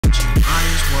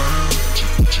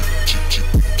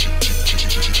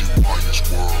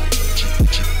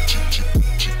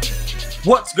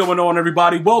What's going on,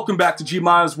 everybody? Welcome back to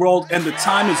GmiasWorld, and the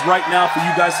time is right now for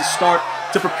you guys to start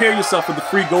to prepare yourself for the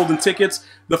free golden tickets.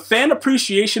 The fan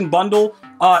appreciation bundle,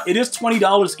 it is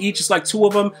 $20 each. It's like 2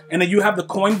 of them, and then you have the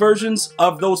coin versions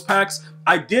of those packs.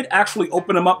 I did actually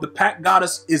open them up. The pack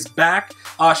goddess is back.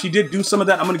 She did do some of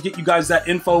that. I'm going to get you guys that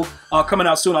info coming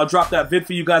out soon. I'll drop that vid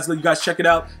for you guys, let you guys check it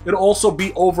out. It'll also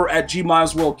be over at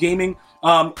GmiasWorld Gaming.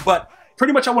 But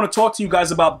pretty much I want to talk to you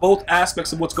guys about both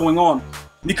aspects of what's going on,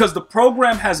 because the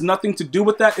program has nothing to do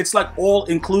with that. It's like all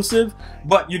inclusive,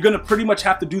 but you're gonna pretty much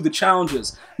have to do the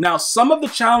challenges. Now, some of the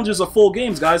challenges are full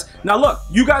games, guys. Now look,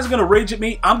 you guys are gonna rage at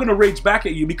me, I'm gonna rage back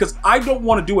at you, because I don't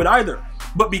want to do it either.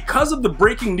 But because of the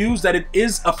breaking news that it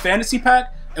is a fantasy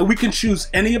pack and we can choose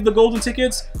any of the golden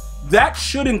tickets, that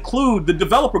should include the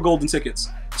developer golden tickets.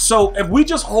 So if we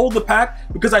just hold the pack,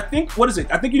 because I think, what is it?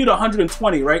 I think you need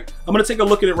 120, right? I'm gonna take a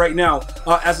look at it right now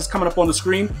as it's coming up on the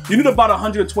screen. You need about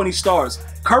 120 stars.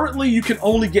 Currently, you can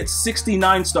only get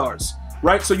 69 stars,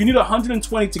 right? So you need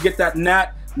 120 to get that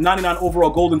Nat 99 overall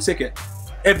golden ticket.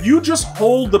 If you just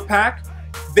hold the pack,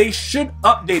 they should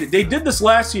update it. They did this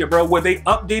last year, bro, where they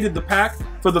updated the pack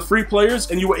for the free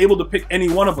players and you were able to pick any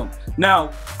one of them.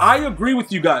 Now, I agree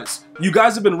with you guys. You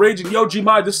guys have been raging, yo,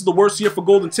 Gmi, this is the worst year for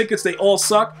golden tickets. They all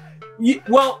suck.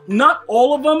 Well, not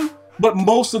all of them, but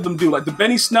most of them do. Like the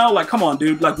Benny Snell, like, come on,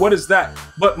 dude. Like, what is that?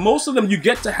 But most of them, you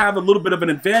get to have a little bit of an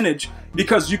advantage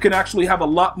because you can actually have a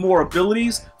lot more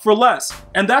abilities for less.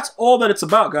 And that's all that it's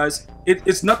about, guys.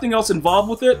 It's nothing else involved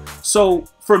with it. So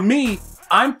for me,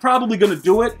 I'm probably going to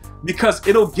do it because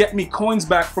it'll get me coins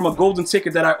back from a golden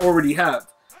ticket that I already have.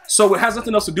 So it has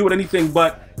nothing else to do with anything,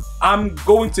 but I'm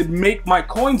going to make my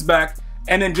coins back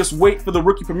and then just wait for the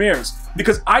rookie premieres,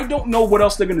 because I don't know what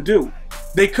else they're going to do.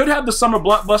 They could have the summer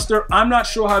blockbuster. I'm not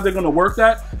sure how they're going to work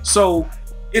that. So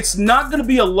it's not going to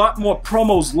be a lot more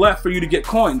promos left for you to get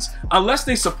coins unless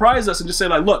they surprise us and just say,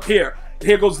 like, look, here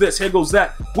goes this, here goes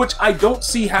that, which I don't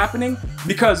see happening,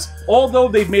 because although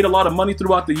they've made a lot of money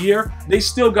throughout the year, they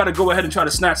still got to go ahead and try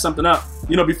to snatch something up,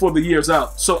 you know, before the year's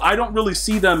out. So I don't really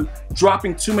see them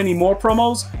dropping too many more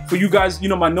promos for you guys, you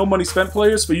know, my no money spent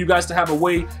players, for you guys to have a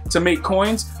way to make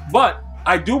coins. But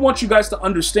I do want you guys to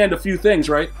understand a few things,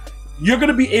 right? You're going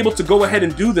to be able to go ahead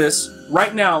and do this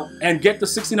right now and get the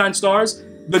 69 stars.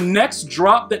 The next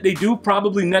drop that they do,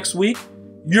 probably next week,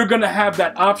 you're going to have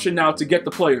that option now to get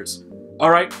the players. All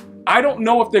right. I don't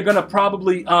know if they're going to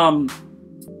probably,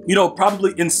 you know,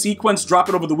 probably in sequence drop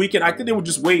it over the weekend. I think they would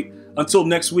just wait until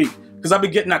next week, because I've been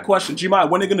getting that question.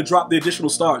 Gmi, when are they going to drop the additional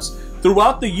stars?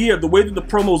 Throughout the year, the way that the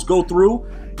promos go through,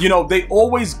 you know, they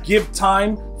always give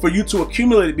time for you to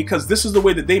accumulate it, because this is the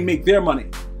way that they make their money.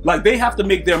 Like, they have to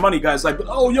make their money, guys. Like,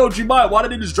 oh, yo, Gmi, why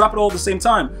did they just drop it all at the same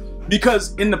time?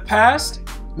 Because in the past,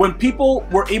 when people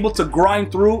were able to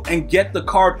grind through and get the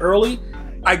card early,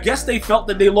 I guess they felt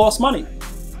that they lost money.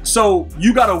 So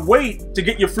you gotta wait to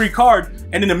get your free card,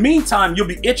 and in the meantime, you'll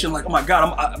be itching like, oh my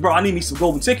God, bro, I need me some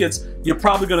golden tickets. You're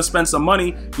probably gonna spend some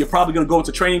money. You're probably gonna go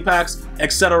into training packs,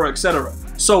 etc., etc.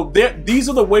 So these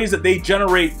are the ways that they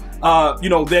generate, you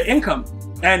know, their income.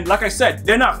 And like I said,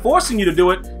 they're not forcing you to do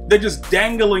it. They're just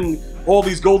dangling all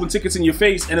these golden tickets in your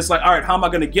face, and it's like, all right, how am I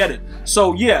gonna get it?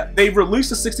 So yeah, they've released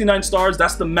the 69 stars.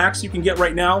 That's the max you can get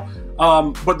right now.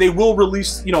 But they will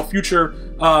release, you know, future,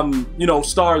 you know,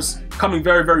 stars coming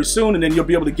very, very soon, and then you'll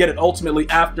be able to get it ultimately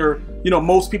after, you know,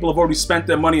 most people have already spent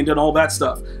their money and done all that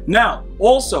stuff. Now,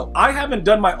 also, I haven't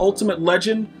done my Ultimate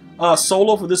Legend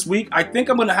solo for this week. I think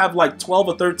I'm going to have like 12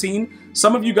 or 13.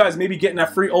 Some of you guys may be getting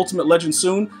that free Ultimate Legend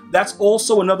soon. That's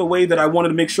also another way that I wanted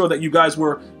to make sure that you guys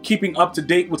were keeping up to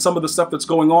date with some of the stuff that's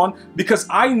going on, because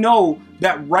I know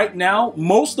that right now,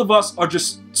 most of us are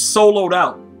just soloed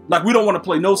out. Like, we don't want to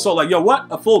play no solo. Like, yo, what?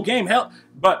 A full game? Hell.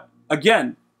 But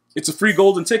again, it's a free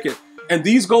golden ticket. And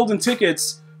these golden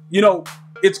tickets, you know,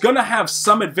 it's going to have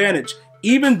some advantage.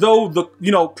 Even though the,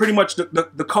 you know, pretty much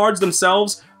the cards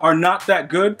themselves are not that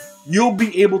good, you'll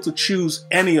be able to choose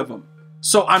any of them.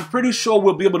 So I'm pretty sure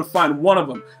we'll be able to find one of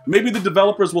them. Maybe the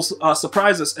developers will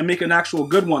surprise us and make an actual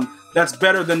good one that's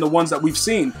better than the ones that we've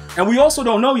seen. And we also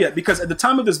don't know yet, because at the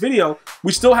time of this video,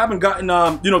 we still haven't gotten,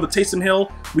 you know, the Taysom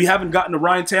Hill. We haven't gotten the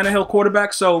Ryan Tannehill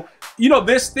quarterback. So, you know,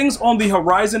 there's things on the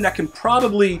horizon that can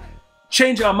probably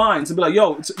change our minds and be like,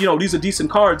 yo, it's, you know, these are decent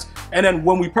cards. And then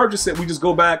when we purchase it, we just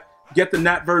go back, get the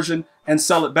Nat version, and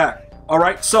sell it back. All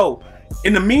right. So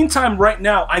in the meantime, right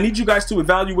now, I need you guys to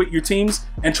evaluate your teams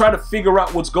and try to figure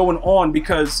out what's going on,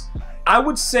 because I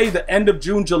would say the end of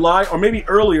June, July, or maybe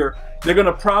earlier, they're going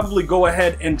to probably go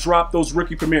ahead and drop those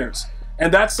rookie premieres.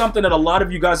 And that's something that a lot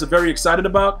of you guys are very excited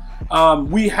about.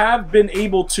 We have been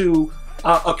able to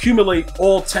accumulate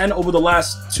all 10 over the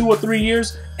last 2 or 3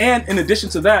 years. And in addition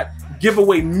to that, give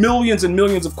away millions and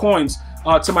millions of coins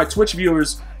to my Twitch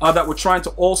viewers that were trying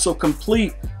to also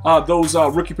complete those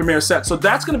rookie premiere sets. So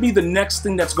that's going to be the next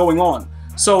thing that's going on.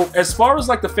 So as far as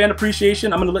like the fan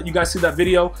appreciation, I'm going to let you guys see that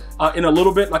video in a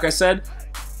little bit. Like I said,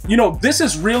 you know, this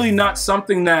is really not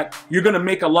something that you're going to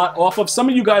make a lot off of. Some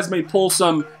of you guys may pull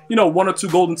some, you know, 1 or 2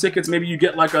 golden tickets. Maybe you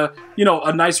get like a, you know,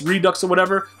 a nice redux or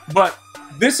whatever. But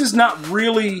this is not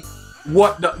really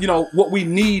what the, you know, what we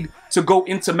need to go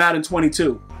into Madden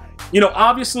 22. You know,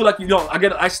 obviously, like, you know,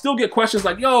 I still get questions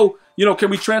like, yo, you know,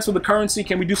 can we transfer the currency?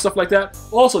 Can we do stuff like that?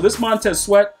 Also, this Montez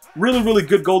Sweat, really, really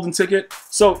good golden ticket.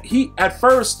 So he, at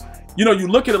first, you know, you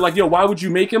look at it like, yo, why would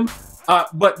you make him?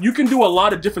 But you can do a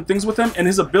lot of different things with him, and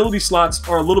his ability slots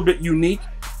are a little bit unique.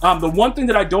 The one thing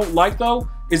that I don't like, though,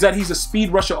 is that he's a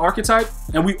speed rusher archetype,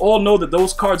 and we all know that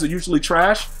those cards are usually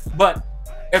trash. But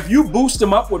if you boost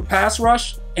him up with pass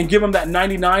rush and give him that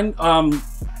 99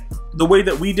 the way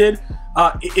that we did,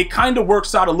 it kind of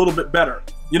works out a little bit better,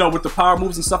 you know, with the power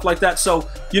moves and stuff like that. So,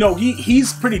 you know,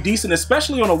 he's pretty decent,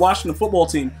 especially on a Washington football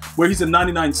team where he's a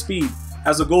 99 speed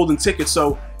as a golden ticket.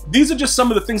 So these are just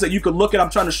some of the things that you could look at. I'm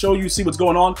trying to show you, see what's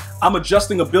going on. I'm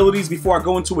adjusting abilities before I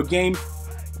go into a game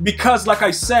because, like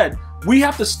I said, we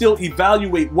have to still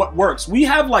evaluate what works. We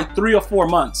have like 3 or 4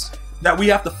 months that we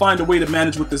have to find a way to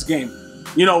manage with this game.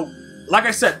 You know, like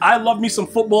I said, I love me some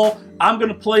football. I'm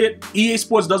going to play it. EA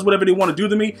Sports does whatever they want to do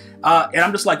to me. And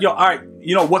I'm just like, yo, all right,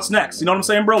 you know, what's next? You know what I'm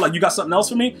saying, bro? Like, you got something else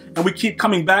for me? And we keep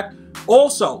coming back.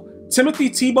 Also, Timothy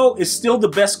Tebow is still the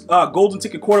best golden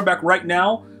ticket quarterback right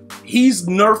now. He's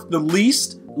nerfed the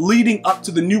least leading up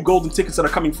to the new golden tickets that are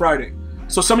coming Friday.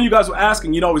 So some of you guys were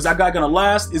asking, you know, is that guy going to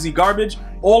last? Is he garbage?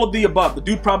 All of the above. The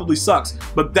dude probably sucks.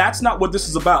 But that's not what this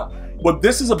is about. What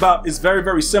this is about is very,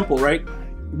 very simple, right?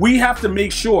 We have to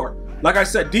make sure, like I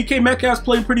said, DK Metcalf's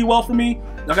playing pretty well for me.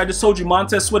 Like I just told you,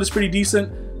 Montez Sweat is pretty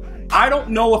decent. I don't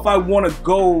know if I want to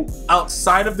go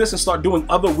outside of this and start doing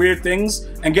other weird things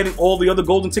and getting all the other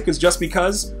golden tickets just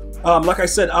because. Like I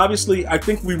said, obviously, I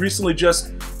think we recently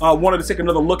just wanted to take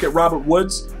another look at Robert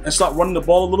Woods and start running the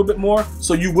ball a little bit more.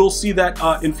 So you will see that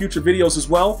in future videos as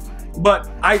well.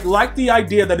 But I like the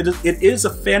idea that it is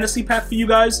a fantasy pack for you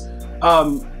guys.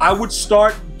 I would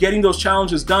start getting those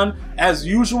challenges done as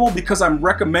usual because I'm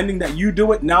recommending that you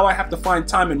do it. Now I have to find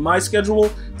time in my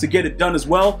schedule to get it done as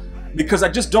well because I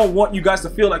just don't want you guys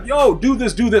to feel like, yo, do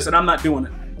this, and I'm not doing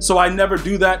it. So I never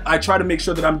do that. I try to make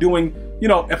sure that I'm doing, you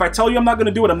know, if I tell you I'm not going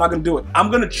to do it, I'm not going to do it.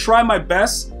 I'm going to try my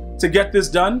best to get this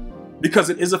done because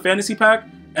it is a fantasy pack.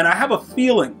 And I have a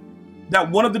feeling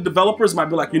that one of the developers might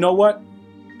be like, you know what?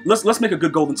 Let's make a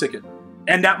good golden ticket.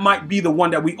 And that might be the one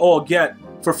that we all get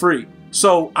for free.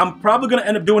 So I'm probably going to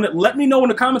end up doing it. Let me know in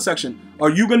the comment section. Are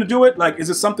you going to do it? Like, is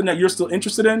it something that you're still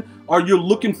interested in? Are you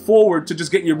looking forward to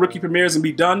just getting your rookie premieres and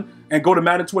be done and go to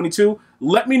Madden 22?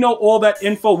 Let me know all that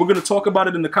info. We're going to talk about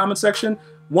it in the comment section.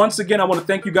 Once again, I want to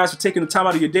thank you guys for taking the time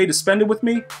out of your day to spend it with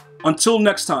me. Until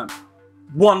next time,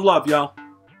 one love, y'all.